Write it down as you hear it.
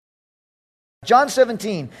John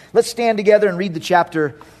 17. Let's stand together and read the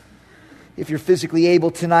chapter. If you're physically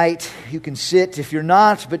able tonight, you can sit. If you're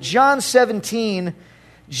not, but John 17,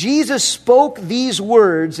 Jesus spoke these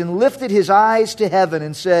words and lifted his eyes to heaven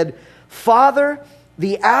and said, "Father,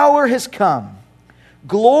 the hour has come.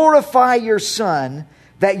 Glorify your Son,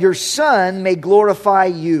 that your Son may glorify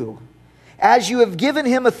you. As you have given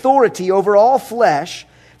him authority over all flesh,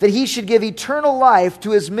 that he should give eternal life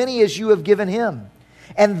to as many as you have given him.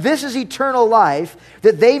 And this is eternal life,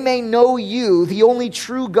 that they may know you, the only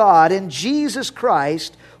true God, and Jesus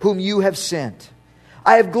Christ, whom you have sent.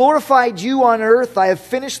 I have glorified you on earth. I have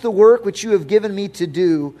finished the work which you have given me to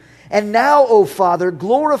do. And now, O Father,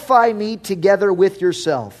 glorify me together with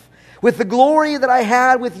yourself, with the glory that I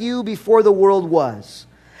had with you before the world was.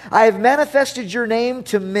 I have manifested your name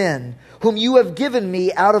to men, whom you have given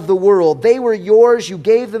me out of the world. They were yours, you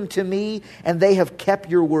gave them to me, and they have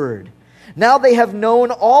kept your word. Now they have known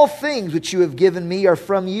all things which you have given me are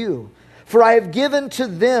from you. For I have given to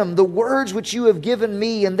them the words which you have given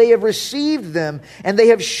me, and they have received them, and they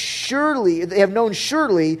have known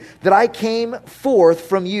surely that I came forth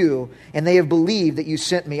from you, and they have believed that you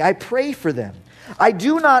sent me. I pray for them. I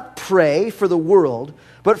do not pray for the world,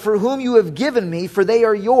 but for whom you have given me, for they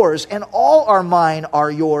are yours, and all are mine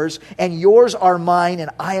are yours, and yours are mine, and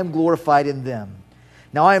I am glorified in them.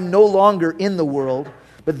 Now I am no longer in the world,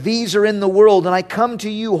 but these are in the world, and I come to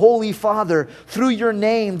you, Holy Father, through your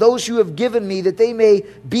name, those you have given me, that they may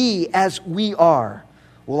be as we are.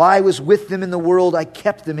 While I was with them in the world, I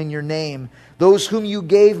kept them in your name. Those whom you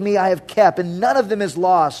gave me I have kept, and none of them is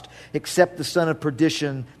lost, except the son of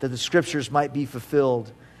perdition, that the scriptures might be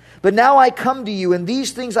fulfilled. But now I come to you, and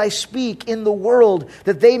these things I speak in the world,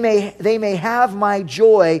 that they may have my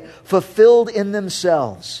joy fulfilled in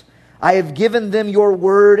themselves. I have given them your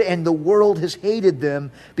word, and the world has hated them,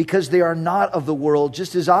 because they are not of the world,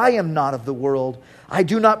 just as I am not of the world. I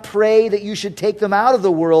do not pray that you should take them out of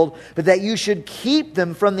the world, but that you should keep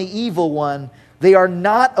them from the evil one. They are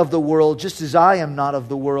not of the world, just as I am not of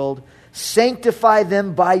the world. Sanctify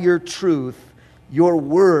them by your truth. Your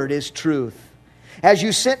word is truth. As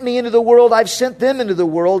you sent me into the world, I've sent them into the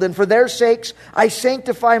world, and for their sakes I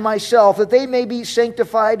sanctify myself, that they may be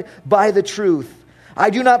sanctified by the truth. I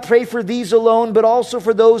do not pray for these alone, but also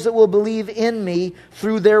for those that will believe in me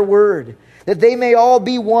through their word, that they may all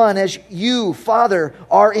be one, as you, Father,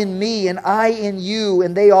 are in me, and I in you,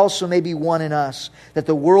 and they also may be one in us, that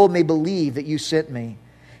the world may believe that you sent me.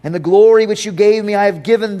 And the glory which you gave me I have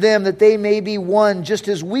given them, that they may be one, just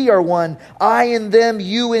as we are one, I in them,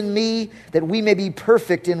 you in me, that we may be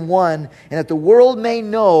perfect in one, and that the world may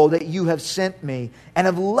know that you have sent me, and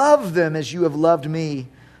have loved them as you have loved me.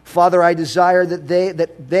 Father, I desire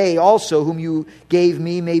that they also, whom you gave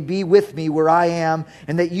me, may be with me where I am,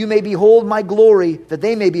 and that you may behold my glory, that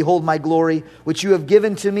they may behold my glory, which you have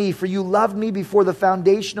given to me. For you loved me before the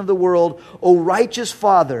foundation of the world. O righteous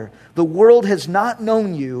Father, the world has not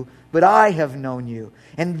known you, but I have known you.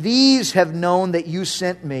 And these have known that you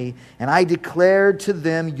sent me, and I declared to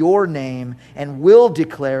them your name, and will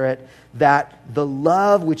declare it, that the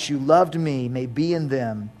love which you loved me may be in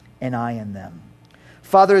them, and I in them."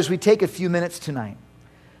 Father, as we take a few minutes tonight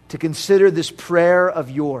to consider this prayer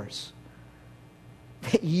of yours,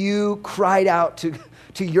 that you cried out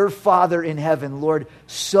to your Father in heaven, Lord,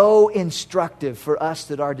 so instructive for us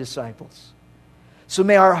that are disciples. So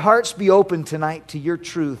may our hearts be open tonight to your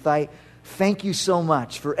truth. I thank you so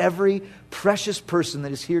much for every precious person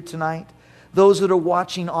that is here tonight, those that are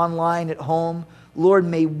watching online at home. Lord,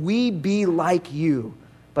 may we be like you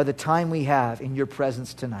by the time we have in your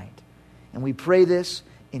presence tonight. And we pray this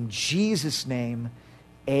in Jesus' name,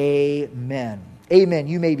 amen. Amen.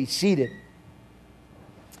 You may be seated.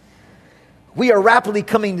 We are rapidly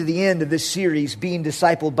coming to the end of this series, Being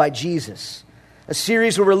Discipled by Jesus. A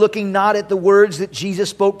series where we're looking not at the words that Jesus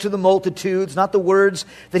spoke to the multitudes, not the words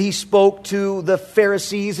that he spoke to the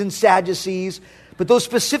Pharisees and Sadducees, but those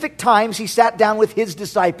specific times he sat down with his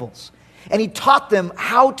disciples. And he taught them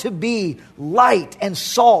how to be light and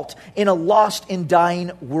salt in a lost and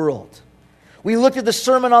dying world. We looked at the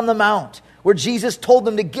Sermon on the Mount, where Jesus told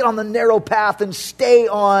them to get on the narrow path and stay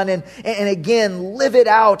on, and again, live it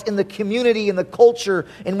out in the community and the culture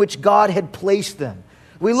in which God had placed them.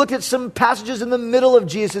 We looked at some passages in the middle of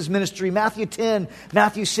Jesus' ministry, Matthew 10,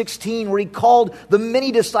 Matthew 16, where he called the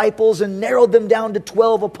many disciples and narrowed them down to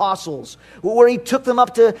 12 apostles, where he took them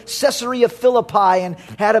up to Caesarea Philippi and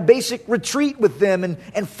had a basic retreat with them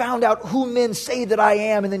and found out who men say that I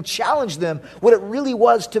am, and then challenged them what it really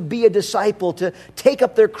was to be a disciple, to take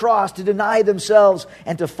up their cross, to deny themselves,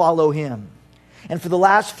 and to follow him. And for the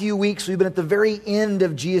last few weeks, we've been at the very end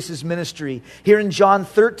of Jesus' ministry. Here in John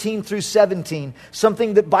 13 through 17,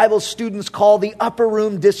 something that Bible students call the upper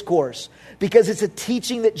room discourse, because it's a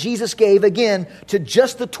teaching that Jesus gave, again, to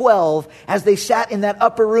just the 12 as they sat in that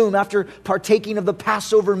upper room after partaking of the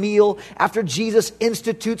Passover meal, after Jesus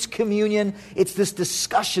institutes communion. It's this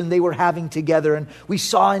discussion they were having together. And we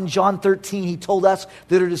saw in John 13, he told us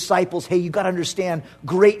that our disciples, hey, you got to understand,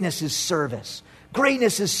 greatness is service.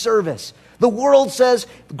 Greatness is service. The world says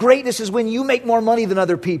greatness is when you make more money than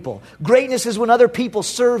other people. Greatness is when other people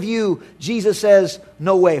serve you. Jesus says,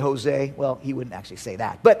 no way, Jose. Well, he wouldn't actually say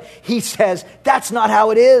that. But he says, that's not how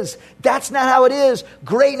it is. That's not how it is.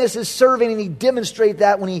 Greatness is serving, and he demonstrated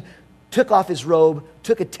that when he took off his robe,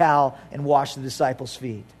 took a towel, and washed the disciples'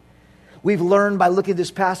 feet. We've learned by looking at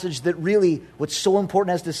this passage that really what's so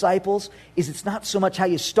important as disciples is it's not so much how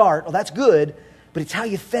you start. Oh, that's good, but it's how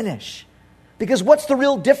you finish. Because what's the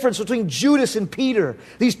real difference between Judas and Peter?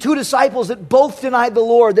 These two disciples that both denied the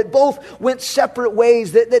Lord, that both went separate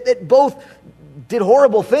ways, that both did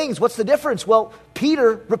horrible things. What's the difference? Well,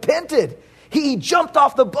 Peter repented. He jumped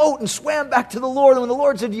off the boat and swam back to the Lord. And when the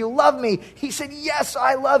Lord said, do you love me? He said, yes,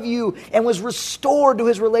 I love you, and was restored to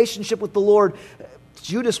his relationship with the Lord.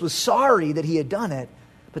 Judas was sorry that he had done it,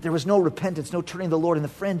 but there was no repentance, no turning to the Lord. And the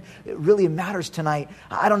friend, it really matters tonight.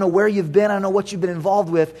 I don't know where you've been. I don't know what you've been involved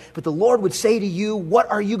with. But the Lord would say to you, what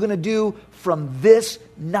are you going to do from this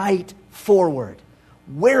night forward?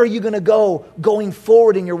 Where are you going to go going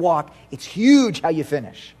forward in your walk? It's huge how you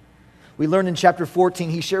finish. We learned in chapter 14,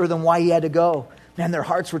 he shared with them why he had to go. Man, their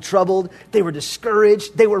hearts were troubled. They were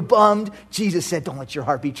discouraged. They were bummed. Jesus said, don't let your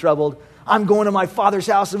heart be troubled. I'm going to my Father's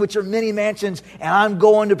house in which are many mansions, and I'm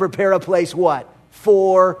going to prepare a place, what?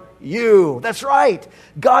 For you. That's right.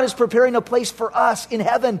 God is preparing a place for us in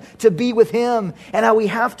heaven to be with him. And how we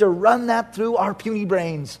have to run that through our puny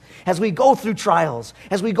brains. As we go through trials,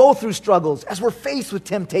 as we go through struggles, as we're faced with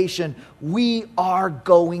temptation, we are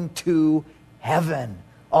going to heaven.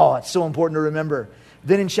 Oh, it's so important to remember.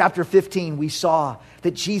 Then in chapter 15, we saw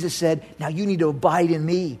that Jesus said, now you need to abide in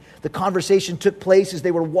me. The conversation took place as they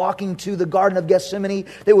were walking to the Garden of Gethsemane.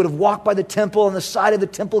 They would have walked by the temple, and the side of the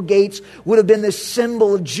temple gates would have been this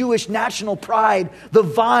symbol of Jewish national pride, the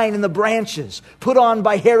vine and the branches, put on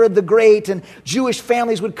by Herod the Great. And Jewish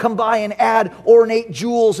families would come by and add ornate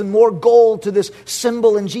jewels and more gold to this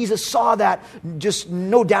symbol. And Jesus saw that, just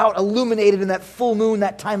no doubt illuminated in that full moon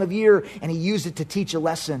that time of year, and he used it to teach a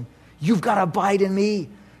lesson. You've got to abide in me.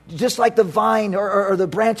 Just like the vine or the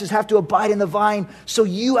branches have to abide in the vine, so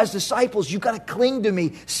you as disciples, you've got to cling to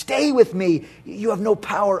me. Stay with me. You have no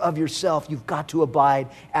power of yourself. You've got to abide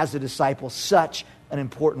as a disciple. Such an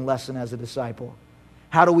important lesson as a disciple.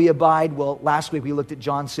 How do we abide? Well, last week we looked at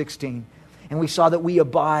John 16, and we saw that we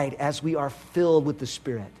abide as we are filled with the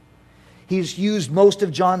Spirit. He's used most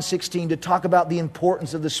of John 16 to talk about the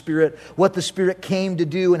importance of the Spirit, what the Spirit came to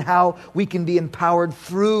do, and how we can be empowered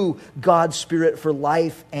through God's Spirit for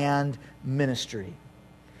life and ministry.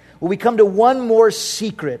 Well, we come to one more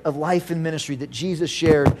secret of life and ministry that Jesus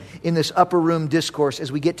shared in this upper room discourse as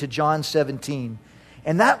we get to John 17.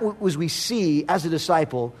 And that was, we see as a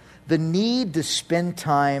disciple, the need to spend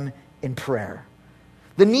time in prayer.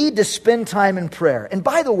 The need to spend time in prayer. And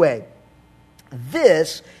by the way,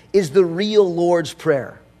 this is the real Lord's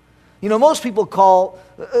Prayer. You know, most people call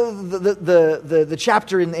the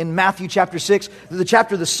chapter in Matthew chapter 6, the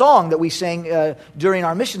chapter of the song that we sang during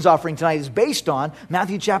our missions offering tonight is based on,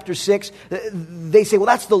 Matthew chapter 6. They say, well,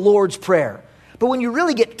 that's the Lord's Prayer. But when you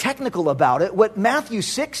really get technical about it, what Matthew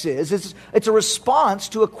 6 is it's a response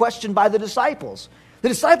to a question by the disciples. The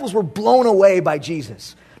disciples were blown away by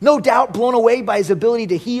Jesus. No doubt blown away by his ability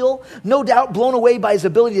to heal. No doubt blown away by his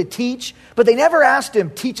ability to teach. But they never asked him,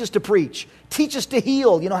 teach us to preach. Teach us to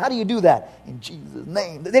heal. You know, how do you do that? In Jesus'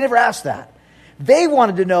 name. They never asked that. They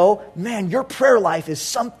wanted to know, man, your prayer life is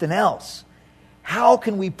something else. How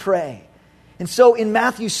can we pray? And so in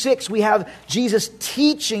Matthew 6, we have Jesus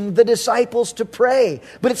teaching the disciples to pray.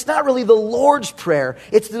 But it's not really the Lord's Prayer.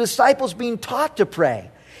 It's the disciples being taught to pray.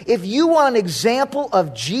 If you want an example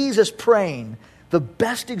of Jesus praying, the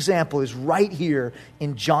best example is right here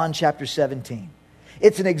in John chapter 17.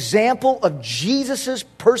 It's an example of Jesus'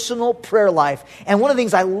 personal prayer life. And one of the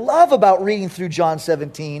things I love about reading through John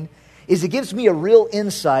 17 is it gives me a real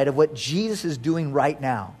insight of what Jesus is doing right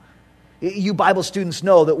now. You Bible students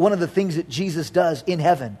know that one of the things that Jesus does in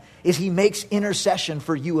heaven is he makes intercession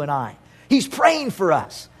for you and I. He's praying for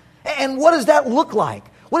us. And what does that look like?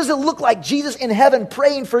 What does it look like, Jesus in heaven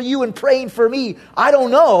praying for you and praying for me? I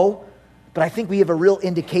don't know. But I think we have a real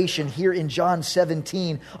indication here in John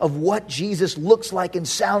 17 of what Jesus looks like and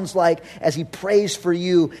sounds like as he prays for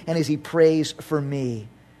you and as he prays for me.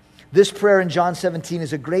 This prayer in John 17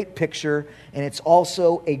 is a great picture, and it's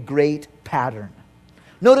also a great pattern.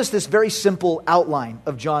 Notice this very simple outline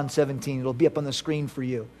of John 17. It'll be up on the screen for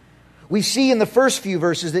you. We see in the first few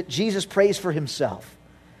verses that Jesus prays for himself.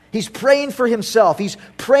 He's praying for himself. He's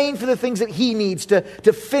praying for the things that he needs to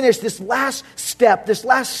finish this last step, this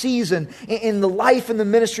last season in the life and the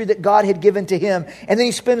ministry that God had given to him. And then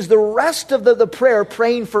he spends the rest of the prayer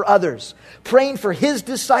praying for others, praying for his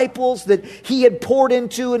disciples that he had poured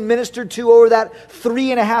into and ministered to over that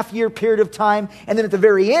 3.5-year period of time. And then at the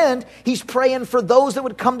very end, he's praying for those that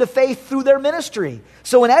would come to faith through their ministry.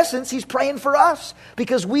 So in essence, he's praying for us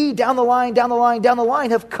because we down the line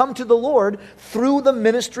have come to the Lord through the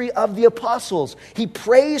ministry of the apostles. He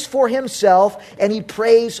prays for himself and he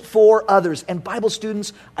prays for others. And Bible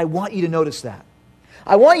students, I want you to notice that.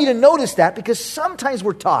 I want you to notice that because sometimes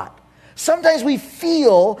we're taught. Sometimes we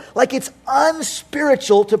feel like it's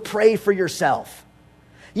unspiritual to pray for yourself.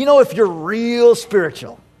 You know, if you're real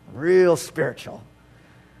spiritual,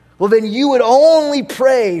 well, then you would only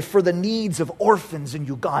pray for the needs of orphans in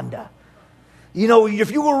Uganda. You know, if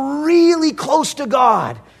you were really close to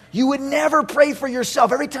God, you would never pray for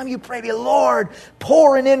yourself. Every time you pray, be Lord,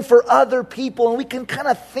 pouring in for other people. And we can kind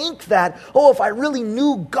of think that, oh, if I really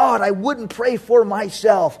knew God, I wouldn't pray for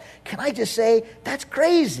myself. Can I just say, that's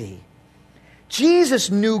crazy. Jesus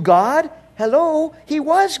knew God. Hello, he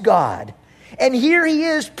was God. And here he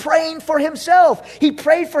is praying for himself. He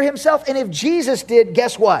prayed for himself. And if Jesus did,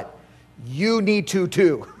 guess what? You need to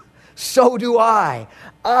too. So do I.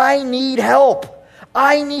 I need help.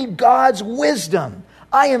 I need God's wisdom.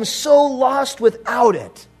 I am so lost without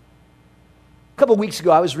it. A couple weeks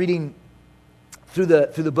ago, I was reading through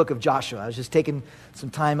the book of Joshua. I was just taking some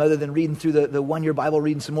time other than reading through the one-year Bible,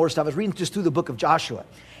 reading some more stuff. I was reading just through the book of Joshua.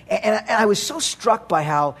 And I was so struck by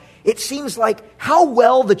how it seems like how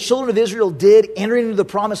well the children of Israel did entering into the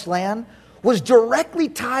promised land was directly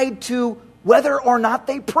tied to whether or not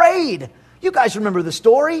they prayed. You guys remember the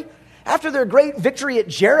story? After their great victory at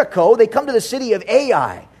Jericho, they come to the city of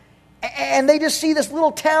Ai. And they just see this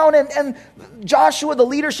little town, and Joshua, the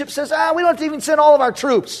leadership, says, we don't have to even send all of our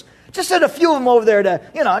troops. Just send a few of them over there to,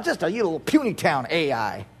 just a little puny town,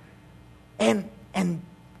 Ai. And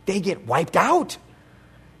they get wiped out.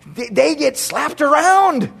 They get slapped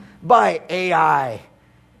around by Ai.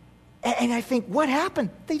 And I think, what happened?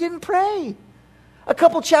 They didn't pray. A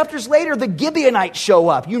couple chapters later, the Gibeonites show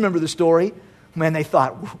up. You remember the story. Man, they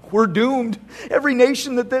thought, we're doomed. Every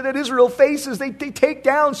nation that Israel faces, they take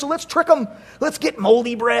down. So let's trick them. Let's get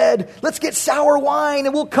moldy bread. Let's get sour wine.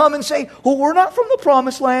 And we'll come and say, well, we're not from the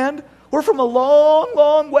promised land. We're from a long,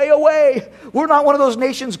 long way away. We're not one of those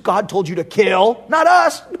nations God told you to kill. Not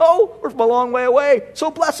us. No, we're from a long way away. So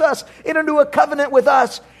bless us. Enter into a covenant with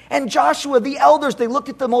us. And Joshua, the elders, they looked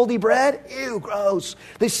at the moldy bread. Ew, gross.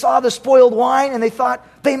 They saw the spoiled wine and they thought,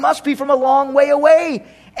 they must be from a long way away.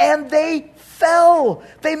 And they fell.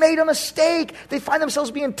 They made a mistake. They find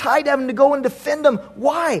themselves being tied to having to go and defend them.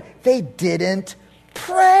 Why? They didn't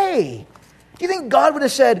pray. Do you think God would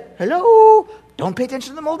have said, hello, don't pay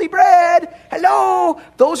attention to the moldy bread. Hello,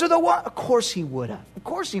 those are the ones. Of course he would have. Of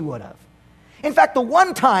course he would have. In fact, the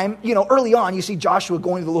one time, early on, you see Joshua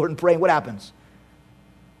going to the Lord and praying. What happens?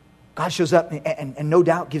 God shows up and no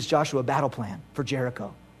doubt gives Joshua a battle plan for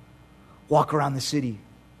Jericho. Walk around the city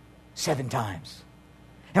 7 times.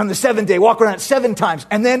 And on the 7th day, walk around it 7 times.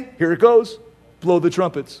 And then, here it goes, blow the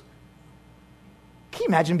trumpets. Can you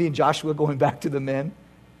imagine being Joshua going back to the men?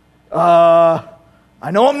 I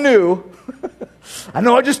know I'm new. I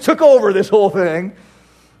know I just took over this whole thing.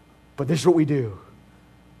 But this is what we do.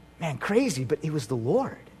 Man, crazy, but it was the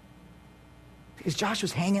Lord. Because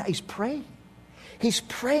Joshua's hanging out, he's praying. He's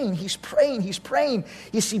praying.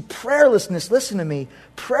 You see, prayerlessness, listen to me,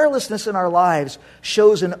 prayerlessness in our lives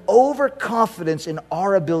shows an overconfidence in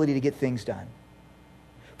our ability to get things done.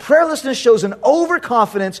 Prayerlessness shows an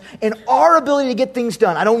overconfidence in our ability to get things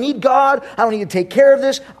done. I don't need God. I don't need to take care of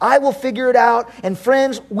this. I will figure it out. And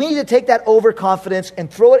friends, we need to take that overconfidence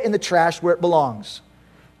and throw it in the trash where it belongs.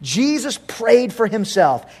 Jesus prayed for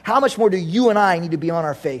himself. How much more do you and I need to be on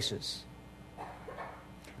our faces?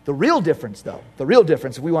 The real difference,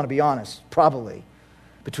 if we want to be honest, probably,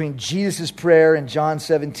 between Jesus' prayer in John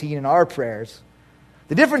 17 and our prayers,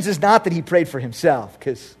 the difference is not that he prayed for himself,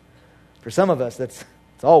 because for some of us, that's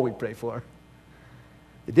all we pray for.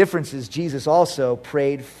 The difference is Jesus also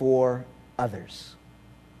prayed for others.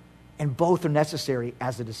 And both are necessary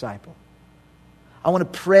as a disciple. I want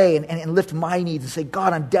to pray and lift my needs and say,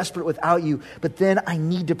 God, I'm desperate without you. But then I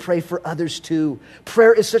need to pray for others too.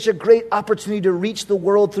 Prayer is such a great opportunity to reach the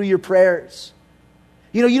world through your prayers.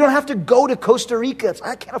 You know, you don't have to go to Costa Rica.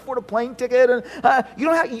 I can't afford a plane ticket. And you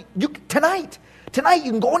don't have tonight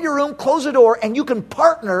you can go in your room, close the door, and you can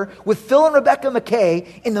partner with Phil and Rebecca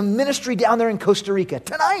McKay in the ministry down there in Costa Rica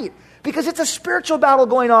tonight, because it's a spiritual battle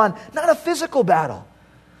going on, not a physical battle.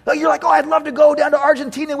 You're like, I'd love to go down to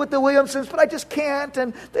Argentina with the Williamsons, but I just can't,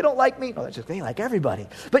 and they don't like me. No, they like everybody.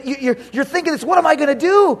 But you're thinking this, what am I going to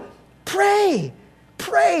do? Pray.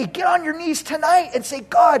 Get on your knees tonight and say,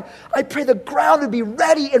 God, I pray the ground would be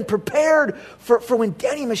ready and prepared for when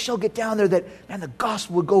Danny and Michelle get down there, that, man, the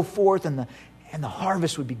gospel would go forth and the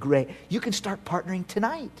harvest would be great. You can start partnering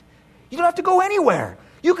tonight. You don't have to go anywhere.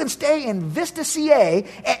 You can stay in Vista, CA,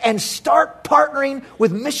 and start partnering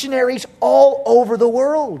with missionaries all over the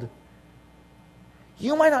world.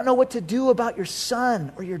 You might not know what to do about your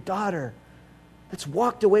son or your daughter that's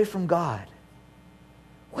walked away from God.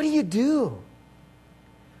 What do?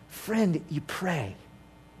 Friend, you pray.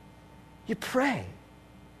 You pray.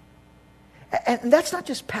 And that's not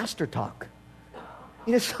just pastor talk.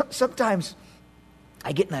 You know, sometimes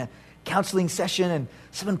I get in a counseling session and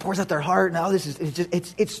someone pours out their heart, and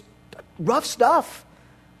it's rough stuff.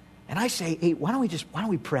 And I say, hey, why don't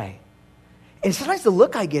we pray? And sometimes the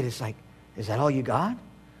look I get is like, is that all you got?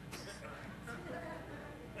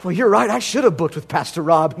 Well, you're right. I should have booked with Pastor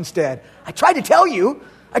Rob instead. I tried to tell you.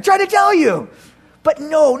 But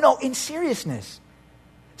no, in seriousness.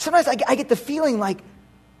 Sometimes I get the feeling like,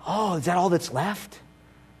 oh, is that all that's left?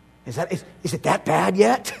 Is it that bad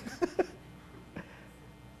yet?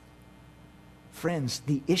 Friends,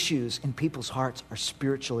 the issues in people's hearts are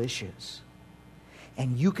spiritual issues.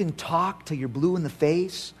 And you can talk till you're blue in the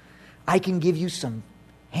face. I can give you some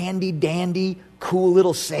handy-dandy, cool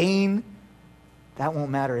little saying. That won't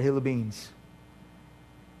matter a hill of beans.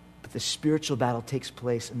 But the spiritual battle takes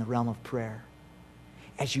place in the realm of prayer,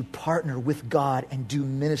 as you partner with God and do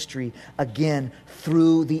ministry again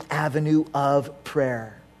through the avenue of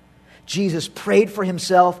prayer. Jesus prayed for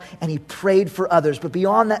himself and he prayed for others. But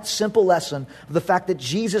beyond that simple lesson of the fact that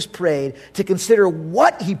Jesus prayed, to consider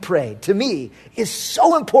what he prayed, to me, is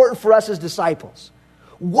so important for us as disciples.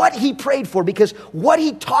 What he prayed for, because what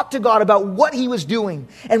he talked to God about, what he was doing,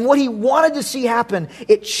 and what he wanted to see happen,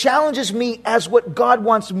 it challenges me as what God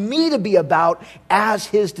wants me to be about as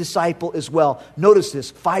his disciple as well. Notice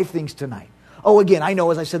this, 5 things tonight. Oh, again, I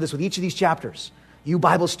know, as I said this with each of these chapters, you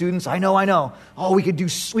Bible students, I know. Oh, we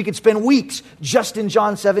could spend weeks just in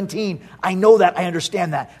John 17. I know that, I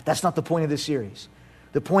understand that. That's not the point of this series.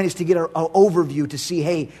 The point is to get an overview to see,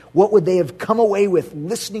 hey, what would they have come away with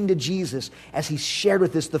listening to Jesus as he shared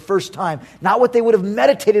with us the first time? Not what they would have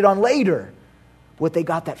meditated on later, what they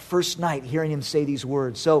got that first night hearing him say these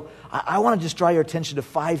words. So I want to just draw your attention to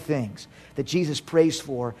 5 things that Jesus prays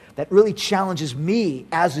for that really challenges me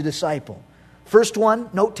as a disciple. First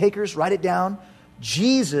one, note takers, write it down.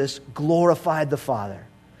 Jesus glorified the Father.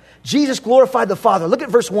 Jesus glorified the Father. Look at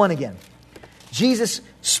verse 1 again. Jesus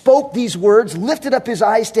spoke these words, lifted up his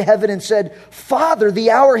eyes to heaven and said, Father,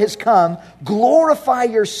 the hour has come. Glorify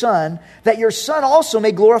your Son, that your Son also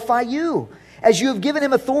may glorify you, as you have given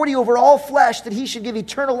him authority over all flesh, that he should give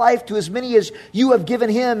eternal life to as many as you have given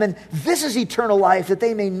him. And this is eternal life, that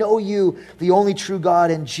they may know you, the only true God,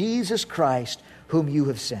 and Jesus Christ, whom you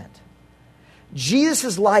have sent.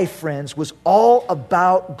 Jesus' life, friends, was all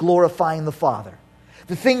about glorifying the Father.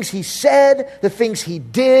 The things he said, the things he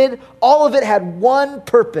did, all of it had one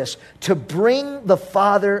purpose: to bring the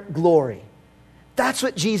Father glory. That's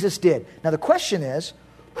what Jesus did. Now the question is,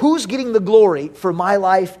 who's getting the glory for my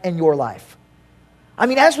life and your life? I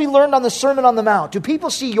mean, as we learned on the Sermon on the Mount, do people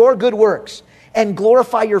see your good works and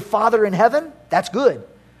glorify your Father in heaven? That's good.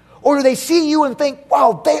 Or do they see you and think,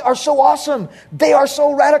 wow, they are so awesome, they are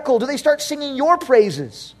so radical? Do they start singing your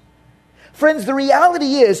praises? Friends, the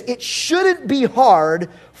reality is, it shouldn't be hard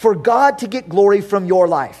for God to get glory from your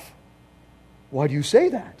life. Why do you say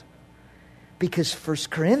that? Because 1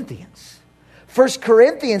 Corinthians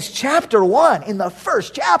chapter 1, in the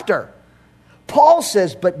first chapter, Paul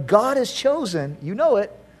says, but God has chosen, you know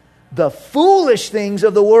it, the foolish things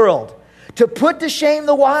of the world to put to shame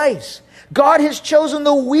the wise. God has chosen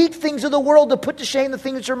the weak things of the world to put to shame the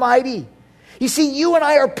things which are mighty. You see, you and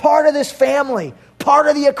I are part of this family, part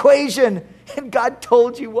of the equation. And God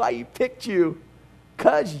told you why he picked you.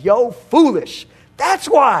 Because you're foolish. That's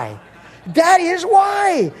why. That is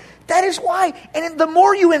why. And the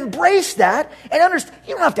more you embrace that and understand,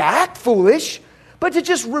 you don't have to act foolish, but to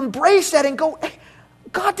just embrace that and go, hey,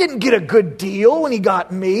 God didn't get a good deal when he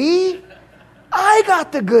got me. I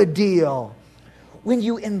got the good deal. when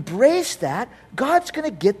you embrace that, God's going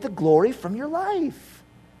to get the glory from your life.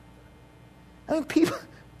 I mean,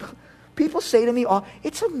 people say to me,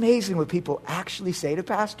 it's amazing what people actually say to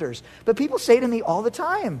pastors, but people say to me all the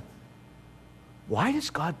time, why does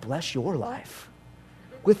God bless your life?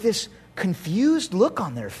 With this confused look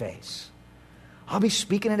on their face. I'll be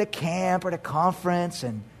speaking at a camp or at a conference,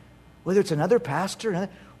 and whether it's another pastor,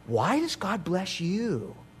 why does God bless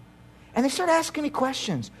you? And they start asking me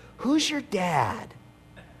questions. Who's your dad?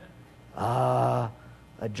 A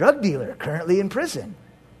drug dealer currently in prison.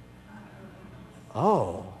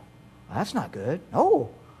 Oh, that's not good. Oh,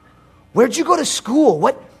 where'd you go to school?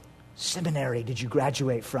 What seminary did you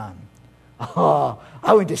graduate from? Oh,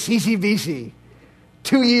 I went to CCBC.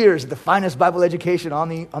 2 years at the finest Bible education on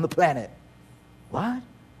the planet. What?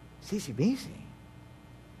 CCBC?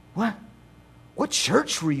 What? What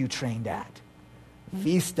church were you trained at?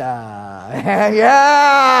 Vista.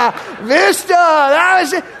 Yeah, Vista. That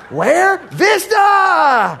was it. Where?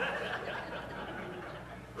 Vista.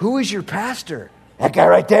 Who is your pastor? That guy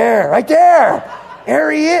right there. Right there.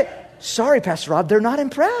 There he is. Sorry, Pastor Rob, they're not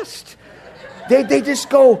impressed. They just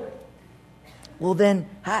go, well then,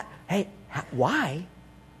 why?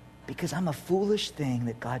 Because I'm a foolish thing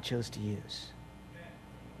that God chose to use.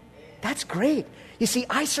 That's great. You see,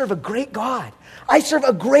 I serve a great God. I serve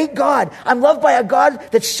a great God. I'm loved by a God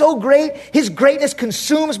that's so great, His greatness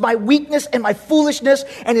consumes my weakness and my foolishness,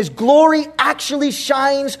 and His glory actually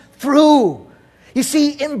shines through. You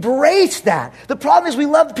see, embrace that. The problem is we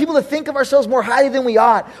love people to think of ourselves more highly than we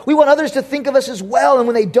ought. We want others to think of us as well, and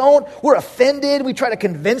when they don't, we're offended. We try to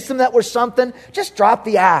convince them that we're something. Just drop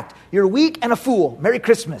the act. You're weak and a fool. Merry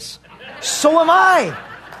Christmas. So am I.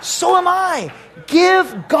 So am I.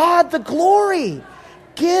 Give God the glory.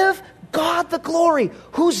 Give God the glory.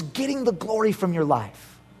 Who's getting the glory from your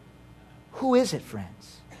life? Who is it,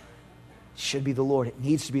 friends? It should be the Lord. It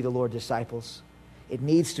needs to be the Lord, disciples. It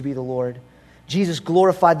needs to be the Lord. Jesus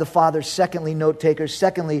glorified the Father. Secondly, note takers.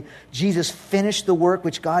 Secondly, Jesus finished the work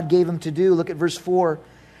which God gave him to do. Look at verse 4.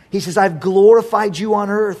 He says, I've glorified you on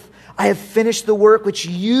earth. I have finished the work which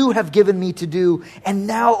you have given me to do. And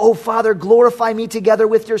now, O Father, glorify me together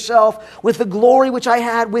with yourself, with the glory which I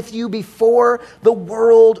had with you before the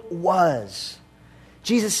world was.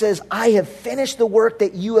 Jesus says, I have finished the work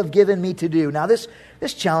that you have given me to do. Now, this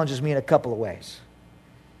challenges me in a couple of ways.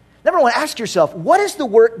 Number one, ask yourself, what is the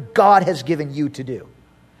work God has given you to do?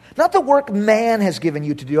 Not the work man has given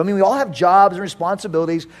you to do. I mean, we all have jobs and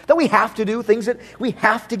responsibilities that we have to do, things that we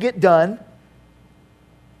have to get done.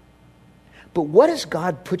 But what has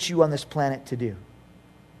God put you on this planet to do?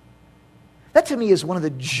 That to me is one of the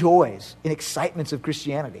joys and excitements of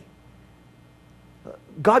Christianity.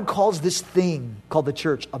 God calls this thing called the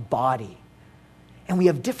church a body. And we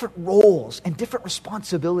have different roles and different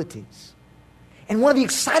responsibilities. And one of the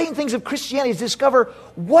exciting things of Christianity is to discover,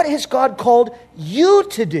 what has God called you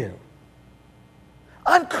to do?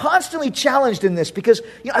 I'm constantly challenged in this because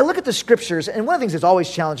I look at the scriptures, and one of the things that's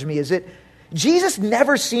always challenged me is that Jesus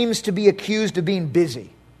never seems to be accused of being busy.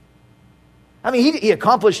 I mean, he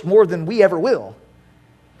accomplished more than we ever will.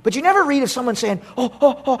 But you never read of someone saying,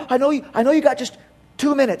 I know you got just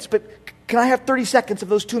 2 minutes, but can I have 30 seconds of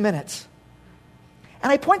those 2 minutes?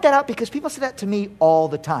 And I point that out because people say that to me all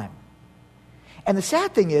the time. And the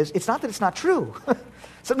sad thing is, it's not that it's not true.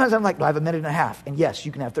 Sometimes I'm like, no, I have a minute and a half. And yes,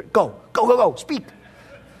 you can have 30. Go, speak.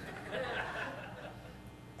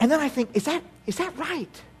 And then I think, is that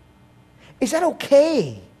right? Is that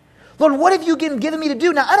okay? Lord, what have you given me to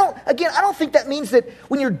do? Now, I don't think that means that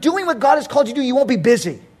when you're doing what God has called you to do, you won't be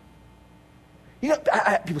busy.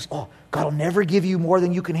 People say, God will never give you more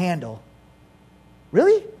than you can handle.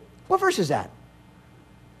 Really? What verse is that?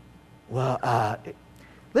 Well,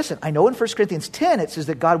 listen, I know in 1 Corinthians 10 it says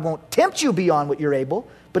that God won't tempt you beyond what you're able,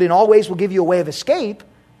 but in all ways will give you a way of escape.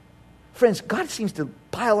 Friends, God seems to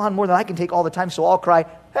pile on more than I can take all the time, so I'll cry,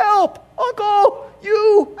 help, Uncle,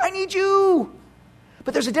 I need you.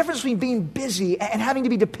 But there's a difference between being busy and having to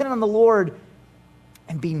be dependent on the Lord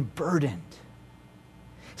and being burdened.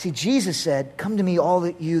 See, Jesus said, come to me, all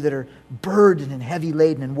that you that are burdened and heavy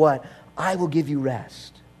laden, and what? I will give you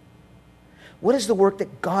rest. What is the work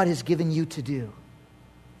that God has given you to do?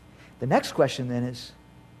 The next question then is,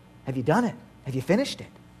 have you done it? Have you finished it?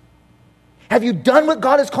 Have you done what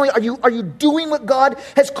God is calling you? Are you doing what God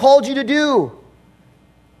has called you to do?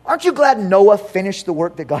 Aren't you glad Noah finished the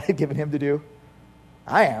work that God had given him to do?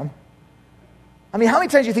 I am. I mean, how many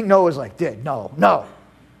times do you think Noah was like, no,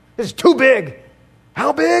 this is too big.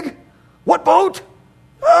 How big? What boat?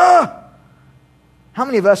 How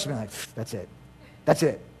many of us have been like, that's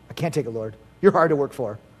it. I can't take it, Lord. You're hard to work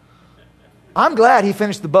for. I'm glad he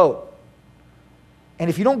finished the boat. And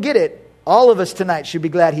if you don't get it, all of us tonight should be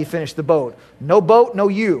glad he finished the boat. No boat, no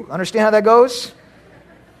you. Understand how that goes?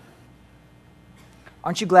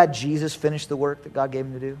 Aren't you glad Jesus finished the work that God gave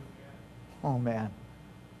him to do? Oh, man.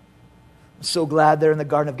 I'm so glad there in the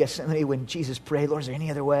Garden of Gethsemane when Jesus prayed, Lord, is there any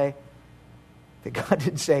other way? That God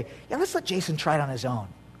didn't say, yeah, let's let Jason try it on his own.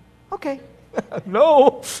 Okay.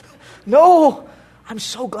 No. I'm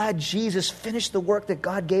so glad Jesus finished the work that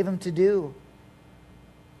God gave him to do.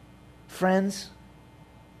 Friends,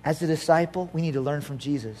 as a disciple, we need to learn from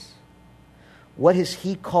Jesus. What has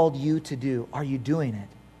he called you to do? Are you doing it?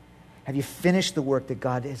 Have you finished the work that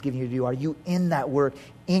God has given you to do? Are you in that work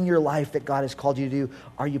in your life that God has called you to do?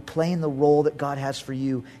 Are you playing the role that God has for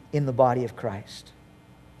you in the body of Christ?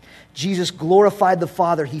 Jesus glorified the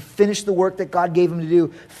Father. He finished the work that God gave him to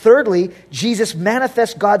do. Thirdly, Jesus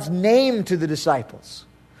manifests God's name to the disciples.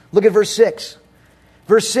 Look at verse 6.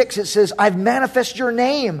 Verse 6, it says, I've manifested your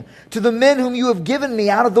name to the men whom you have given me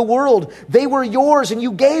out of the world. They were yours, and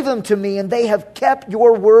you gave them to me, and they have kept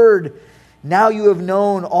your word. Now you have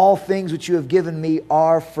known all things which you have given me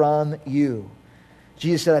are from you.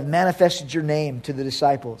 Jesus said, I've manifested your name to the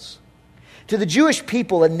disciples. To the Jewish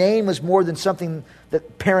people, a name was more than something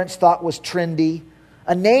that parents thought was trendy.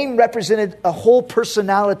 A name represented a whole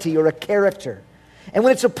personality or a character. And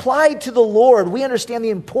when it's applied to the Lord, we understand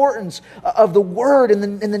the importance of the word and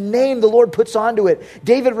the name the Lord puts onto it.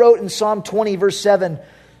 David wrote in Psalm 20, verse 7,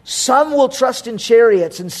 some will trust in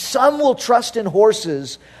chariots and some will trust in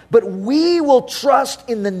horses, but we will trust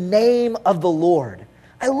in the name of the Lord.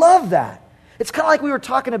 I love that. It's kind of like we were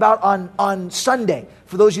talking about on Sunday,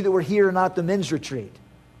 for those of you that were here and not at the men's retreat.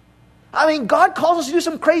 I mean, God calls us to do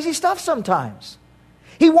some crazy stuff sometimes.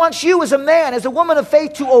 He wants you as a man, as a woman of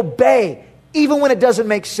faith, to obey, even when it doesn't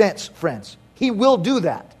make sense, friends. He will do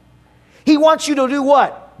that. He wants you to do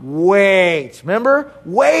what? Wait. Remember?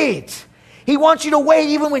 Wait. He wants you to wait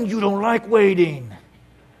even when you don't like waiting.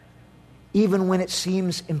 Even when it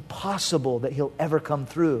seems impossible that he'll ever come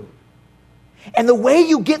through. And the way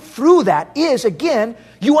you get through that is, again,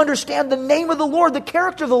 you understand the name of the Lord, the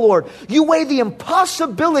character of the Lord. You weigh the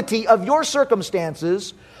impossibility of your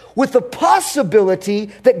circumstances with the possibility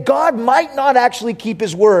that God might not actually keep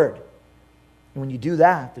his word. And when you do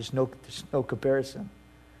that, there's no comparison.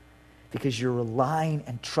 Because you're relying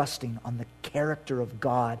and trusting on the character of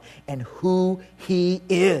God and who he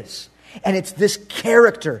is. And it's this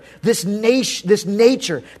character, this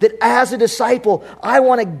nature that as a disciple, I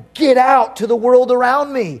want to get out to the world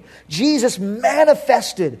around me. Jesus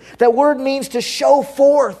manifested. That word means to show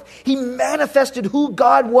forth. He manifested who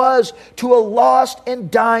God was to a lost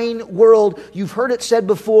and dying world. You've heard it said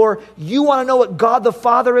before, you want to know what God the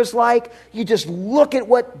Father is like? You just look at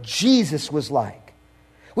what Jesus was like.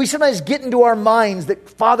 We sometimes get into our minds that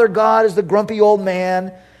Father God is the grumpy old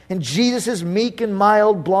man, and Jesus is meek and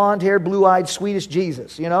mild, blonde-haired, blue-eyed, Swedish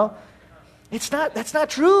Jesus, you know? That's not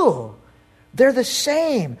true. They're the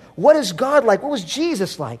same. What is God like? What was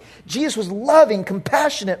Jesus like? Jesus was loving,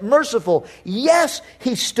 compassionate, merciful. Yes,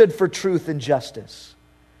 he stood for truth and justice.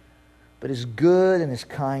 But as good and as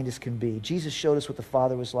kind as can be. Jesus showed us what the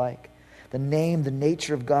Father was like. The name, the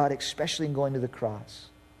nature of God, especially in going to the cross.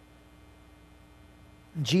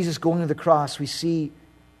 In Jesus going to the cross, we see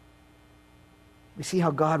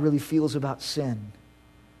how God really feels about sin.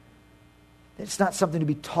 It's not something to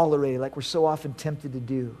be tolerated like we're so often tempted to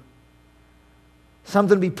do.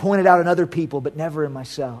 Something to be pointed out in other people, but never in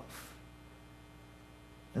myself.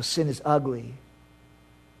 No, sin is ugly.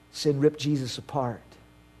 Sin ripped Jesus apart.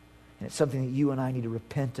 And it's something that you and I need to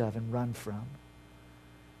repent of and run from.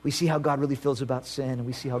 We see how God really feels about sin, and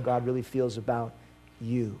we see how God really feels about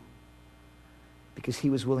you. Because he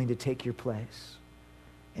was willing to take your place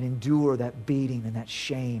and endure that beating and that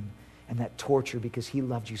shame and that torture because he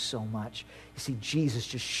loved you so much. You see, Jesus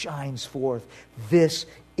just shines forth. This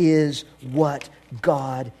is what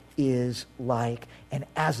God is like. And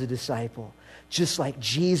as a disciple, just like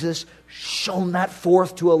Jesus shone that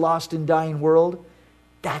forth to a lost and dying world,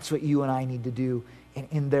 that's what you and I need to do.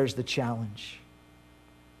 And there's the challenge.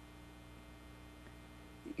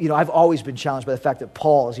 You know, I've always been challenged by the fact that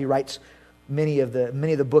Paul, as he writes many of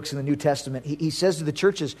the books in the New Testament, he says to the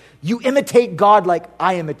churches, you imitate God like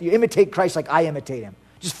I imitate. You imitate Christ like I imitate him.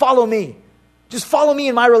 Just follow me. Just follow me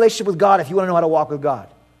in my relationship with God if you want to know how to walk with God.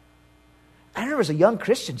 I remember as a young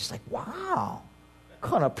Christian, just like, wow,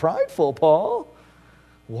 kind of prideful, Paul.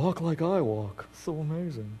 Walk like I walk. So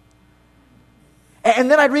amazing.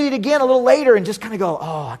 And then I'd read it again a little later and just kind of go,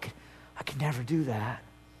 oh, I could never do that.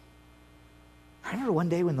 I remember one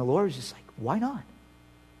day when the Lord was just like, why not?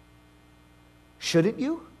 Shouldn't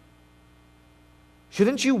you?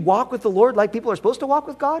 Shouldn't you walk with the Lord like people are supposed to walk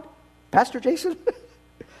with God? Pastor Jason?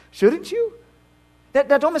 Shouldn't you?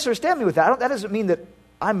 Now, don't misunderstand me with that. That doesn't mean that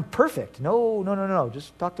I'm perfect. No.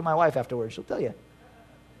 Just talk to my wife afterwards. She'll tell you.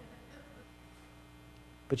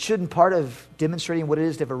 But shouldn't part of demonstrating what it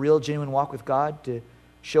is to have a real, genuine walk with God to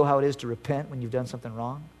show how it is to repent when you've done something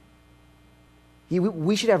wrong?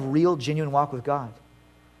 We should have real, genuine walk with God.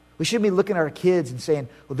 We shouldn't be looking at our kids and saying,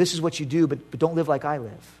 well, this is what you do, but don't live like I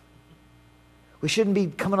live. We shouldn't be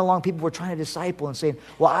coming along people we're trying to disciple and saying,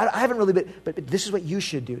 well, I haven't really been, but this is what you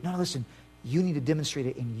should do. No, listen, you need to demonstrate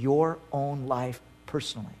it in your own life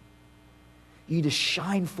personally. You need to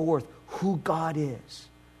shine forth who God is,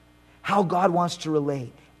 how God wants to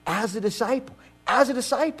relate as a disciple. As a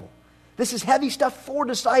disciple. This is heavy stuff for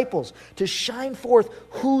disciples, to shine forth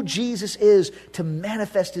who Jesus is, to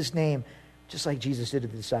manifest his name, just like Jesus did to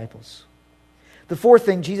the disciples. The fourth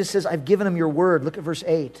thing, Jesus says, I've given them your word. Look at verse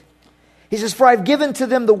 8. He says, for I've given to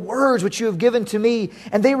them the words which you have given to me,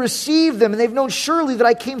 and they received them, and they've known surely that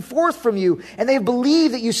I came forth from you, and they have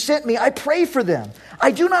believed that you sent me. I pray for them.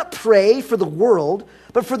 I do not pray for the world,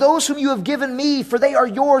 but for those whom you have given me, for they are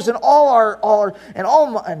yours, and all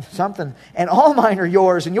mine are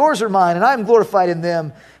yours, and yours are mine, and I am glorified in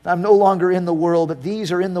them. I'm no longer in the world, but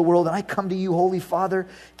these are in the world, and I come to you, Holy Father.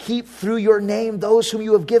 Keep through your name those whom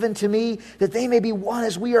you have given to me, that they may be one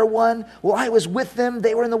as we are one. Well, I was with them,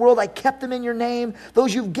 they were in the world, I kept them in your name.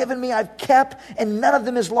 Those you've given me, I've kept, and none of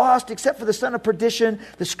them is lost, except for the son of perdition.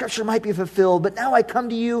 The scripture might be fulfilled. But now I come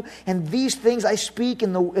to you, and these things I speak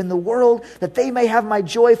in the world, that they may have my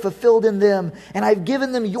joy fulfilled in them. And I've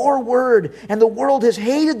given them your word, and the world has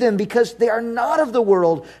hated them, because they are not of the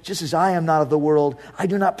world, just as I am not of the world. I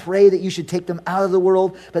do not pray that you should take them out of the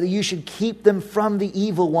world, but that you should keep them from the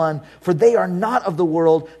evil one. For they are not of the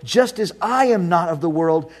world, just as I am not of the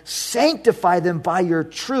world. Sanctify them by your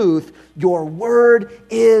truth. Your word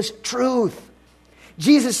is truth.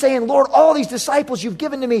 Jesus saying, Lord, all these disciples you've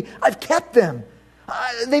given to me, I've kept them.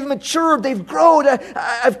 They've matured, they've grown,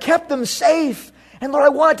 I've kept them safe. And Lord, I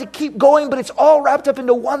want it to keep going, but it's all wrapped up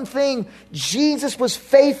into one thing. Jesus was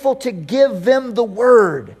faithful to give them the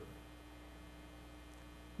word.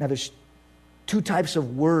 Now there's two types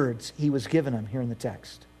of words he was given them here in the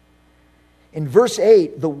text. In verse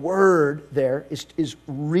 8, the word there is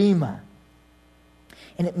rhema.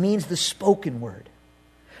 And it means the spoken word.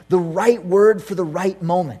 The right word for the right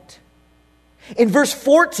moment. In verse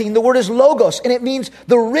 14, the word is logos, and it means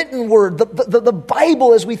the written word, the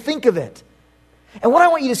Bible as we think of it. And what I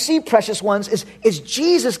want you to see, precious ones, is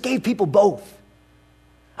Jesus gave people both.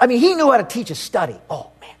 I mean, he knew how to teach a study. Oh,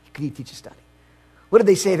 man, could he teach a study? What did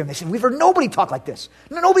they say to him? They said, we've heard nobody talk like this.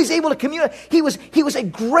 Nobody's able to communicate. He was a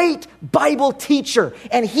great Bible teacher.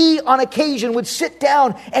 And he, on occasion, would sit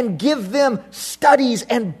down and give them studies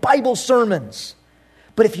and Bible sermons.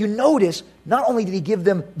 But if you notice, not only did he give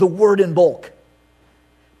them the word in bulk,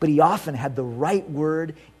 but he often had the right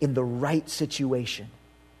word in the right situation.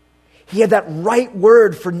 He had that right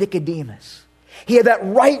word for Nicodemus. He had that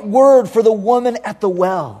right word for the woman at the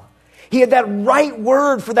well. He had that right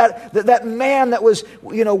word for that man that was,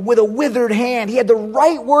 with a withered hand. He had the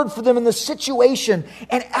right word for them in the situation.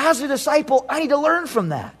 And as a disciple, I need to learn from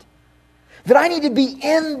that. That I need to be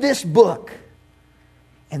in this book.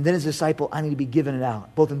 And then as a disciple, I need to be giving it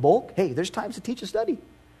out. Both in bulk. Hey, there's times to teach a study.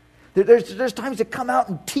 There's times to come out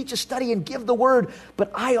and teach a study and give the word.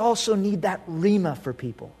 But I also need that rhema for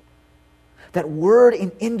people. That word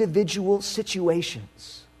in individual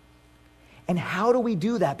situations. And how do we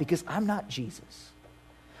do that? Because I'm not Jesus.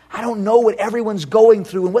 I don't know what everyone's going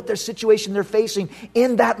through and what their situation they're facing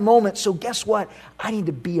in that moment. So guess what? I need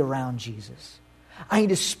to be around Jesus. I need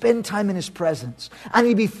to spend time in his presence. I need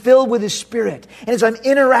to be filled with his spirit. And as I'm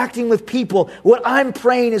interacting with people, what I'm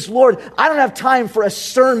praying is, Lord, I don't have time for a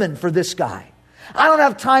sermon for this guy. I don't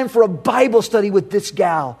have time for a Bible study with this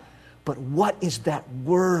gal. But what is that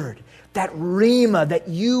word? That rhema that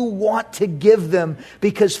you want to give them.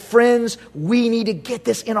 Because friends, we need to get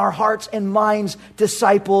this in our hearts and minds,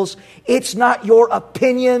 disciples. It's not your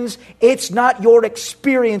opinions. It's not your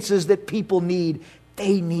experiences that people need.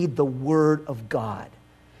 They need the word of God.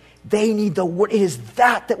 They need the word. It is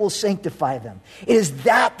that will sanctify them. It is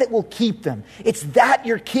that will keep them. It's that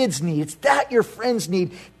your kids need. It's that your friends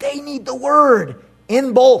need. They need the word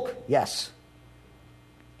in bulk. Yes.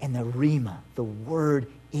 And the rhema, the word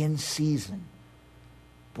in season.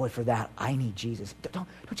 Boy, for that, I need Jesus. Don't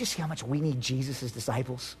you see how much we need Jesus as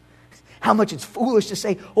disciples? How much it's foolish to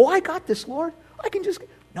say, oh, I got this, Lord. I can just...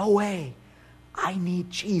 No way. I need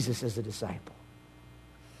Jesus as a disciple.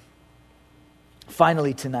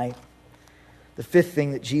 Finally tonight, the fifth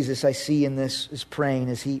thing that Jesus I see in this is praying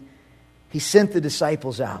is he sent the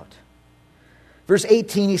disciples out. Verse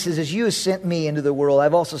 18, he says, as you have sent me into the world,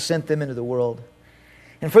 I've also sent them into the world.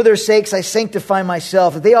 And for their sakes I sanctify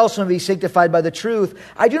myself, that they also may be sanctified by the truth.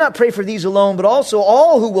 I do not pray for these alone, but also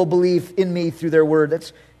all who will believe in me through their word.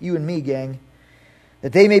 That's you and me, gang.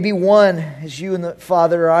 That they may be one, as you and the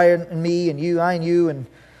Father, I and me, and you, I and you, and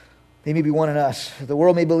they may be one in us. That the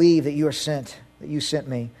world may believe that you are sent, that you sent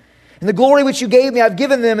me. And the glory which you gave me, I've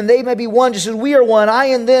given them, and they may be one, just as we are one, I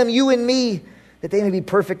and them, you and me, that they may be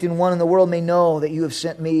perfect in one, and the world may know that you have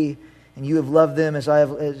sent me, and you have loved them as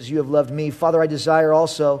you have loved me. Father, I desire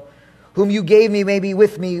also, whom you gave me may be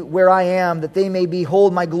with me where I am, that they may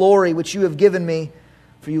behold my glory which you have given me.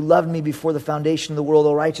 For you loved me before the foundation of the world,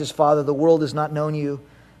 O righteous Father. The world has not known you,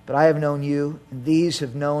 but I have known you, and these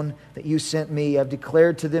have known that you sent me. I have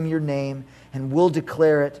declared to them your name, and will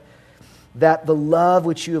declare it, that the love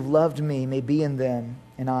which you have loved me may be in them,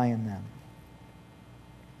 and I in them.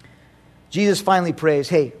 Jesus finally prays,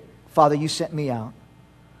 hey, Father, you sent me out.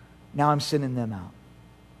 Now I'm sending them out.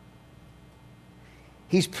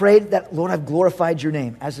 He's prayed that, Lord, I've glorified your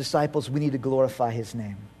name. As disciples, we need to glorify his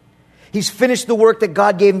name. He's finished the work that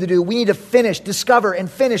God gave him to do. We need to discover and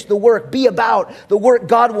finish the work, be about the work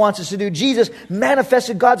God wants us to do. Jesus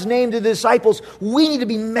manifested God's name to the disciples. We need to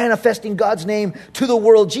be manifesting God's name to the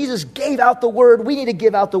world. Jesus gave out the word. We need to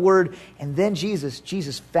give out the word. And then Jesus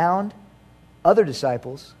found other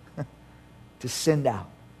disciples to send out.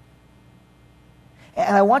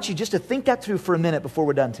 And I want you just to think that through for a minute before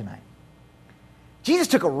we're done tonight. Jesus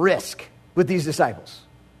took a risk with these disciples.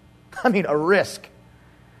 I mean, a risk.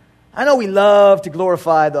 I know we love to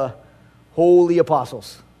glorify the holy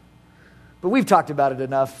apostles, but we've talked about it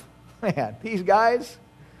enough. Man, these guys,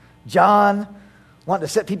 John, wanting to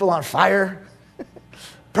set people on fire.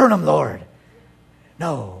 Burn them, Lord.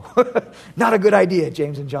 No, not a good idea,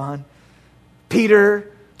 James and John.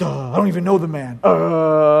 Peter, I don't even know the man.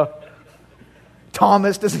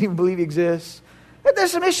 Thomas doesn't even believe he exists.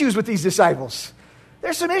 There's some issues with these disciples.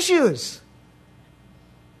 There's some issues.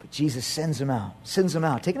 But Jesus sends them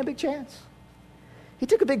out, taking a big chance. He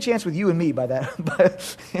took a big chance with you and me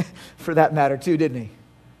for that matter too, didn't he?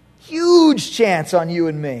 Huge chance on you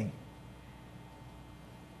and me.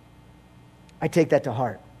 I take that to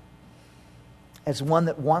heart. As one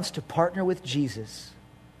that wants to partner with Jesus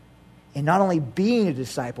in not only being a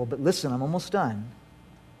disciple, but listen, I'm almost done,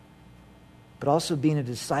 but also being a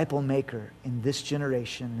disciple maker in this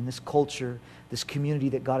generation, in this culture, this community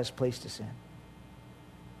that God has placed us in.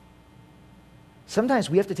 Sometimes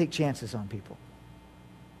we have to take chances on people.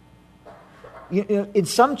 You know, in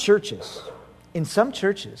some churches,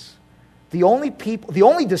 the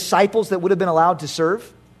only disciples that would have been allowed to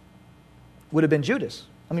serve would have been Judas.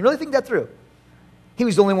 I mean, really think that through. He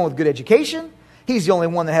was the only one with good education. He's the only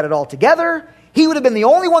one that had it all together. He would have been the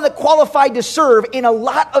only one that qualified to serve in a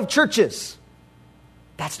lot of churches.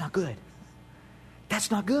 That's not good.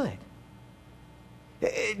 That's not good.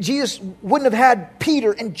 Jesus wouldn't have had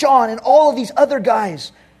Peter and John and all of these other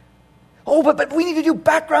guys. Oh, but we need to do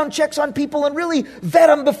background checks on people and really vet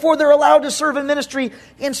them before they're allowed to serve in ministry.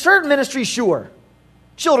 In certain ministries, sure.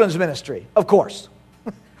 Children's ministry, of course.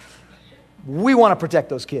 We want to protect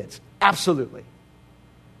those kids. Absolutely.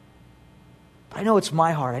 But I know it's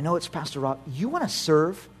my heart. I know it's Pastor Rob. You want to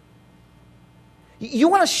serve? You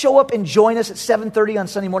want to show up and join us at 7:30 on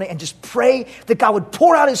Sunday morning and just pray that God would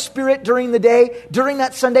pour out his Spirit during the day, during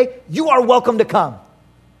that Sunday? You are welcome to come.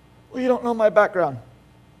 Well, you don't know my background.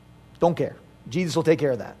 Don't care. Jesus will take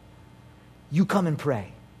care of that. You come and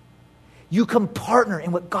pray. You come partner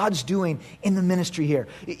in what God's doing in the ministry here.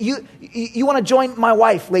 You want to join my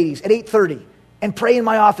wife, ladies, at 8:30 and pray in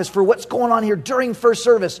my office for what's going on here during first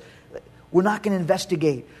service. We're not going to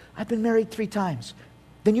investigate. I've been married 3 times.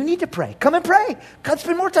 Then you need to pray. Come and pray. Come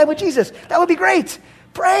spend more time with Jesus. That would be great.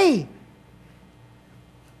 Pray.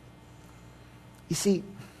 You see,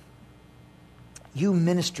 you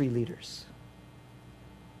ministry leaders,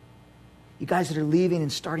 you guys that are leaving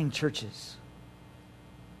and starting churches,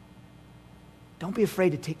 don't be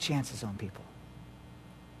afraid to take chances on people.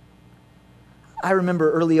 I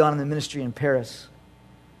remember early on in the ministry in Paris,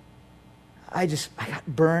 I got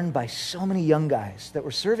burned by so many young guys that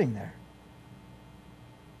were serving there.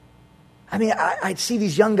 I mean, I'd see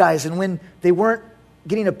these young guys, and when they weren't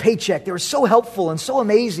getting a paycheck, they were so helpful and so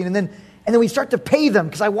amazing. And then we'd start to pay them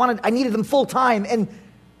because I needed them full time, and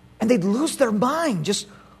they'd lose their mind just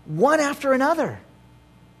one after another.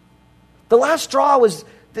 The last straw was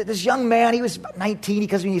this young man. He was about 19. He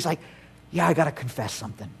comes to me, he's like, "Yeah, I got to confess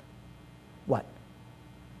something." What?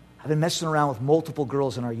 I've been messing around with multiple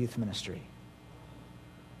girls in our youth ministry.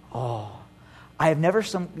 Oh,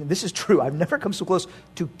 this is true, I've never come so close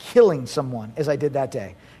to killing someone as I did that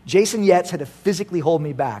day. Jason Yates had to physically hold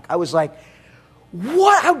me back. I was like,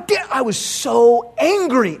 what? How dare? I was so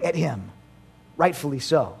angry at him. Rightfully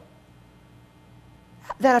so.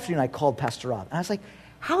 That afternoon I called Pastor Rob and I was like,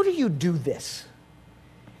 how do you do this?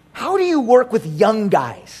 How do you work with young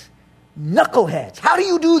guys? Knuckleheads. How do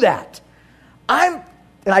you do that? And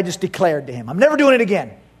I just declared to him, I'm never doing it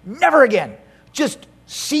again. Never again. Just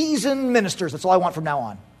seasoned ministers. That's all I want from now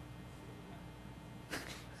on.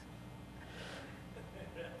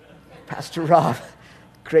 Pastor Rob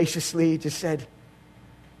graciously just said,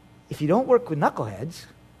 if you don't work with knuckleheads,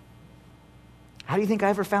 how do you think I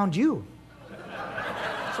ever found you?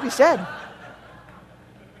 That's what he said.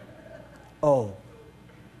 Oh.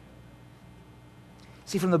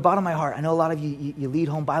 See, from the bottom of my heart, I know a lot of you lead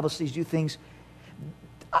home Bible studies, do things.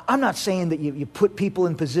 I'm not saying that you put people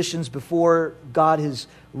in positions before God has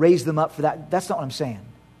raised them up for that. That's not what I'm saying.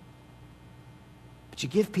 But you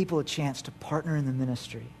give people a chance to partner in the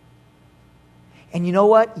ministry. And you know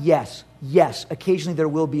what? Yes, occasionally there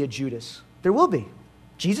will be a Judas. There will be.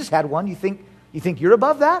 Jesus had one. You think you're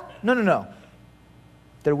above that? No.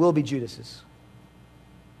 There will be Judases.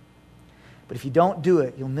 But if you don't do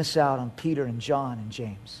it, you'll miss out on Peter and John and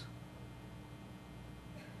James.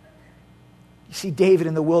 You see David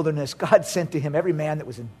in the wilderness, God sent to him every man that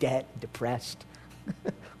was in debt, depressed.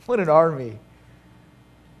 What an army.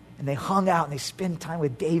 And they hung out and they spend time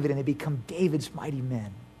with David and they become David's mighty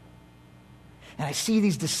men. And I see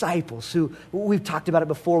these disciples who, we've talked about it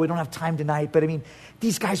before, we don't have time tonight, but I mean,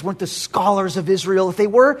 these guys weren't the scholars of Israel. If they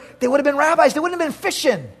were, they would have been rabbis. They wouldn't have been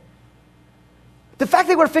fishing. The fact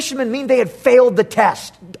they were fishermen mean they had failed the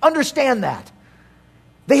test. Understand that.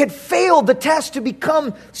 They had failed the test to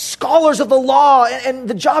become scholars of the law and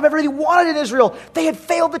the job everybody wanted in Israel. They had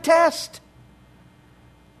failed the test.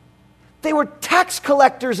 They were tax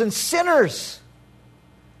collectors and sinners.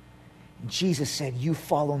 And Jesus said, you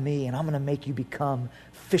follow me and I'm going to make you become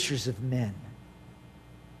fishers of men.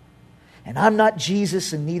 And I'm not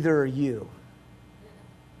Jesus and neither are you.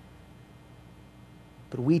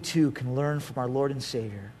 But we too can learn from our Lord and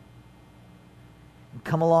Savior and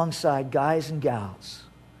come alongside guys and gals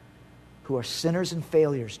who are sinners and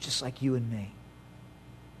failures just like you and me.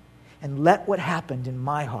 And let what happened in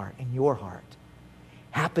my heart, in your heart,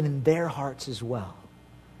 happen in their hearts as well.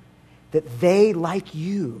 That they, like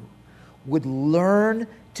you, would learn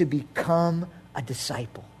to become a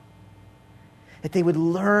disciple. That they would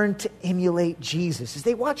learn to emulate Jesus as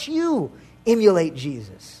they watch you emulate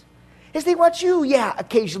Jesus. As they watch you,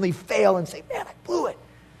 occasionally fail and say, man, I blew it.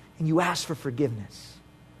 And you ask for forgiveness.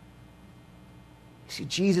 You see,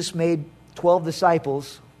 Jesus made 12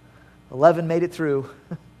 disciples. 11 made it through.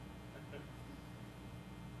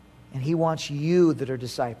 And he wants you that are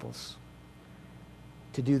disciples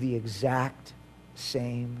to do the exact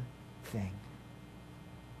same thing.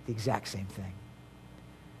 The exact same thing.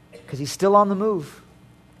 Because he's still on the move.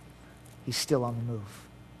 He's still on the move.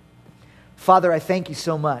 Father, I thank you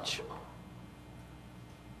so much.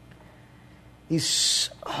 These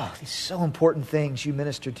so important things you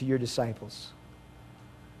ministered to your disciples.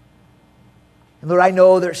 And Lord, I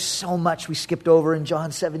know there's so much we skipped over in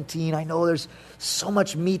John 17. I know there's so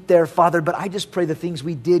much meat there, Father, but I just pray the things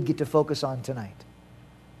we did get to focus on tonight.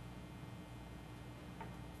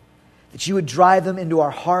 That you would drive them into our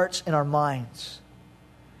hearts and our minds.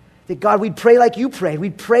 That God, we'd pray like you prayed.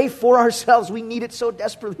 We'd pray for ourselves. We need it so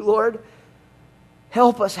desperately, Lord.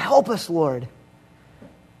 Help us, Lord.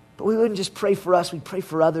 But we wouldn't just pray for us, we'd pray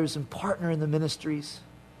for others and partner in the ministries.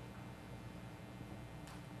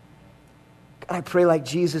 God, I pray like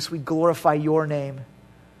Jesus, we'd glorify your name.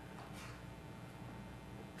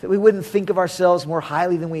 That we wouldn't think of ourselves more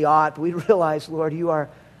highly than we ought, but we'd realize, Lord,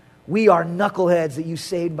 we are knuckleheads that you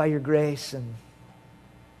saved by your grace, and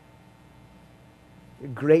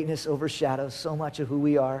your greatness overshadows so much of who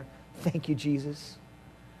we are. Thank you, Jesus.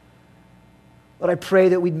 Lord, I pray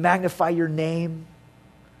that we'd magnify your name.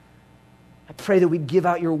 I pray that we'd give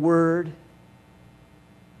out your word.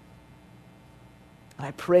 And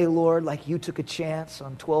I pray, Lord, like you took a chance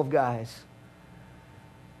on 12 guys.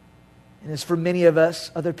 And as for many of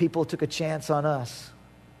us, other people took a chance on us.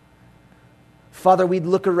 Father, we'd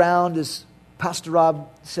look around, as Pastor Rob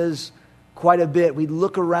says quite a bit, we'd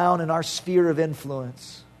look around in our sphere of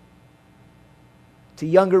influence to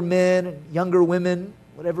younger men and younger women,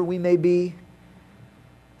 whatever we may be,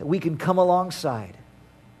 that we can come alongside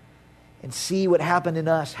and see what happened in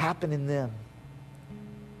us happen in them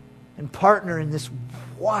and partner in this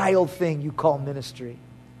wild thing you call ministry.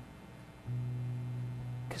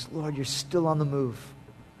 Because, Lord, you're still on the move.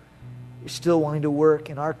 You're still wanting to work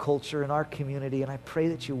in our culture, in our community, and I pray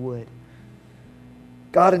that you would.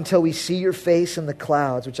 God, until we see your face in the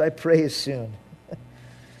clouds, which I pray is soon,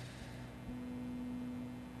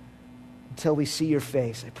 until we see your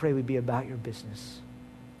face, I pray we be about your business.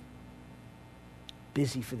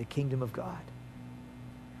 Busy for the kingdom of God.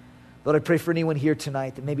 Lord, I pray for anyone here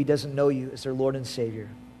tonight that maybe doesn't know you as their Lord and Savior.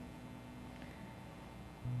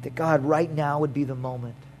 That God, right now would be the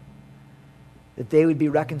moment that they would be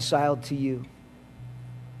reconciled to you.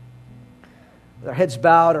 With our heads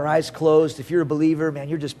bowed, our eyes closed, if you're a believer, man,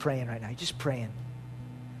 you're just praying right now. You're just praying.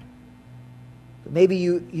 But maybe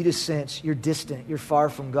you just sense you're distant, you're far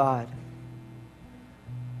from God.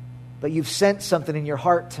 But you've sensed something in your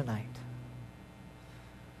heart tonight.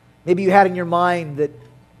 Maybe you had in your mind that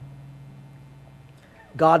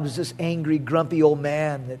God was this angry, grumpy old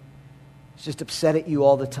man that was just upset at you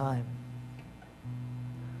all the time.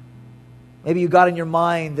 Maybe you got in your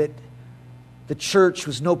mind that the church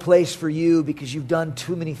was no place for you because you've done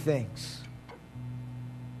too many things.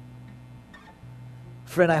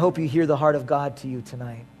 Friend, I hope you hear the heart of God to you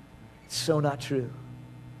tonight. It's so not true.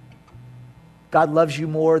 God loves you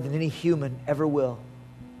more than any human ever will.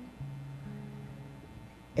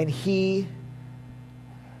 And it's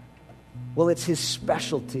His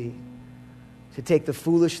specialty to take the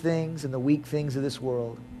foolish things and the weak things of this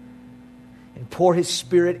world and pour His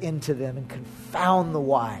Spirit into them and confound the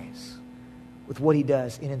wise with what He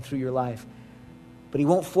does in and through your life. But He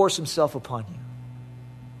won't force Himself upon you.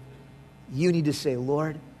 You need to say,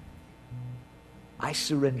 Lord, I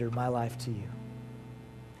surrender my life to you.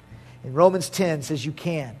 And Romans 10 says you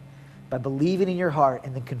can by believing in your heart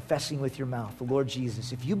and then confessing with your mouth the Lord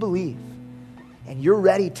Jesus. If you believe and you're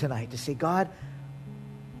ready tonight to say, God,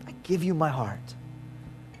 I give you my heart,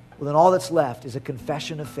 well, then all that's left is a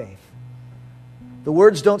confession of faith. The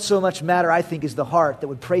words don't so much matter, I think, as the heart that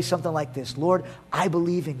would pray something like this. Lord, I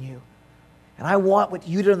believe in you. And I want what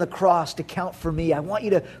you did on the cross to count for me. I want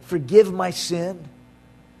you to forgive my sin.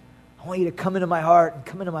 I want you to come into my heart and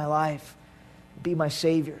come into my life. Be my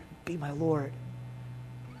Savior. Be my Lord.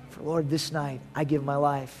 For Lord, this night, I give my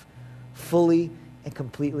life fully and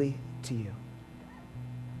completely to you.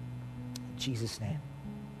 In Jesus' name.